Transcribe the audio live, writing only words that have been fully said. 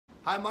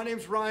Hi, my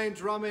name's Ryan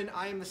Drummond.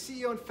 I am the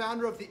CEO and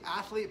founder of The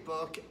Athlete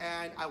Book,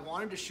 and I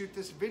wanted to shoot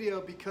this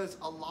video because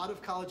a lot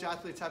of college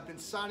athletes have been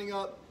signing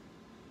up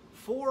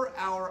for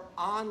our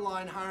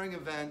online hiring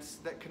events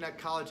that connect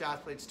college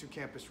athletes to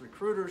campus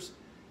recruiters.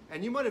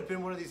 And you might have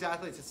been one of these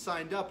athletes that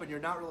signed up and you're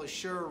not really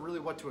sure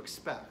really what to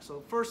expect.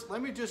 So first,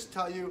 let me just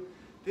tell you,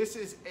 this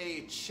is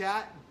a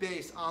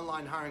chat-based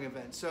online hiring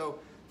event. So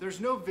there's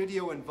no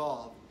video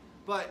involved.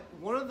 But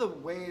one of the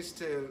ways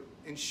to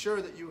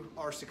ensure that you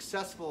are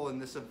successful in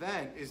this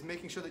event is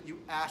making sure that you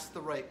ask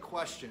the right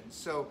questions.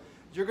 So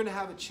you're going to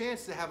have a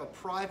chance to have a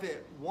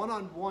private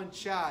one-on-one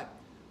chat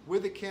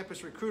with a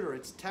campus recruiter.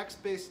 It's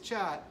text-based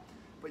chat,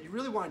 but you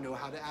really want to know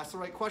how to ask the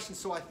right questions.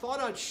 So I thought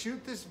I'd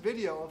shoot this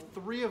video of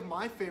 3 of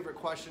my favorite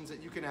questions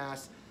that you can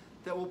ask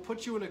that will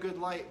put you in a good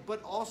light,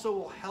 but also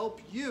will help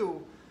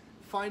you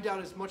find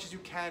out as much as you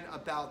can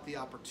about the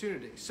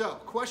opportunity. So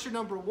question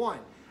number 1,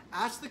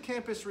 ask the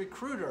campus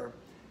recruiter,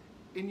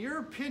 in your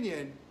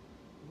opinion,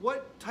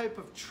 what type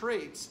of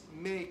traits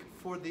make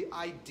for the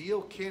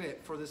ideal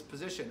candidate for this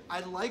position?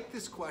 I like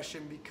this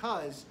question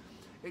because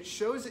it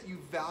shows that you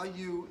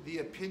value the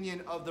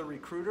opinion of the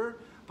recruiter,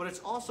 but it's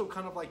also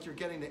kind of like you're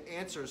getting the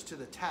answers to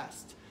the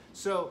test.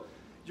 So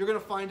you're gonna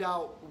find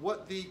out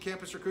what the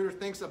campus recruiter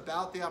thinks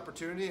about the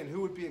opportunity and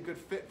who would be a good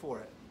fit for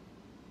it.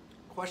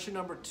 Question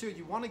number 2,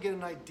 you wanna get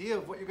an idea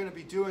of what you're gonna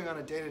be doing on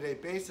a day-to-day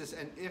basis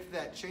and if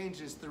that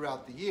changes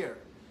throughout the year.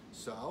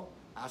 So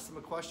ask them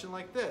a question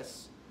like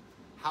this.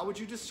 How would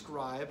you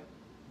describe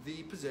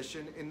the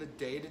position in the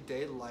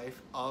day-to-day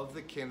life of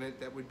the candidate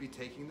that would be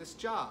taking this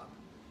job?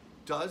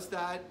 Does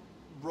that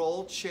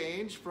role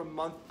change from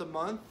month to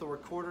month or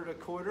quarter to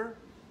quarter?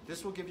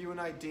 This will give you an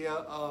idea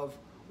of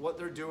what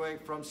they're doing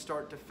from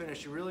start to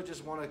finish. You really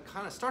just want to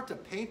kind of start to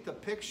paint the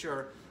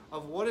picture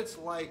of what it's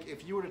like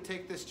if you were to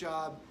take this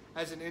job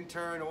as an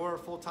intern or a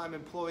full-time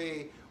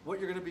employee, what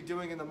you're going to be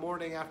doing in the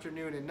morning,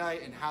 afternoon, and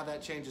night, and how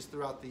that changes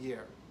throughout the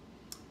year.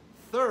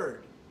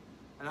 Third,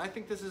 and I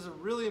think this is a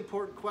really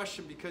important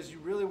question because you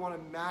really want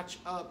to match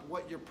up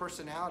what your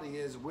personality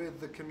is with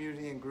the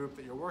community and group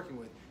that you're working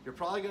with. You're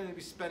probably going to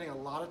be spending a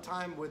lot of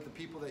time with the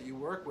people that you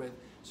work with,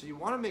 so you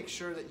want to make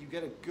sure that you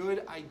get a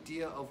good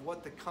idea of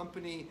what the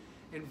company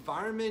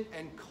environment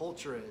and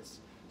culture is.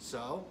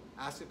 So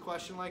ask a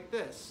question like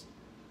this.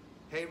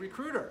 Hey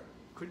recruiter,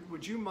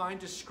 would you mind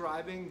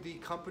describing the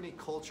company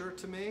culture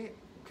to me?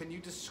 Can you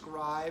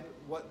describe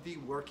what the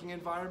working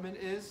environment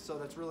is? So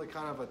that's really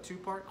kind of a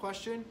 2-part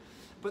question.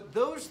 But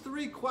those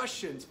 3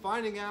 questions,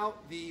 finding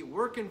out the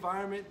work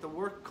environment, the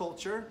work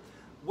culture,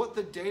 what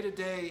the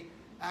day-to-day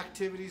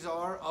activities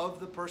are of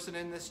the person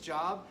in this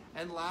job,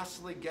 and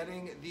lastly,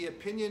 getting the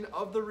opinion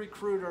of the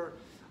recruiter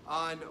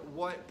on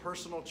what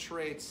personal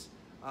traits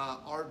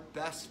are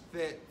best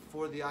fit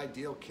for the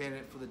ideal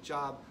candidate for the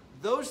job.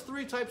 Those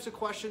 3 types of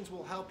questions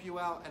will help you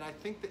out, and I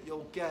think that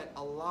you'll get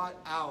a lot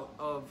out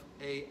of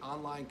an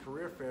online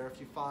career fair if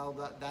you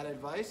follow that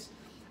advice.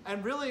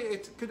 And really,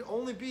 it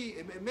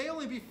may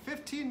only be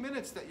 15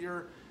 minutes that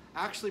you're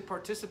actually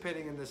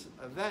participating in this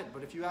event,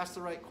 but if you ask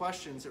the right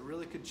questions, it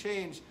really could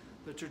change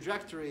the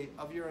trajectory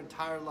of your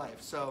entire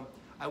life. So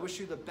I wish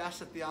you the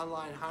best at the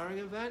online hiring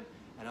event,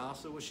 and I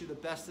also wish you the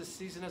best this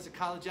season as a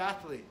college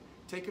athlete.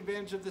 Take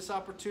advantage of this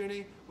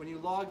opportunity. When you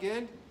log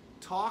in,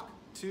 talk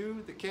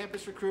to the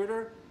campus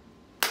recruiter.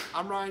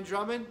 I'm Ryan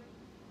Drummond,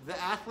 The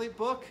Athlete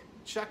Book.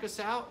 Check us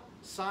out,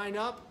 sign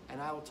up,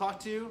 and I will talk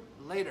to you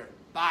later.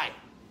 Bye.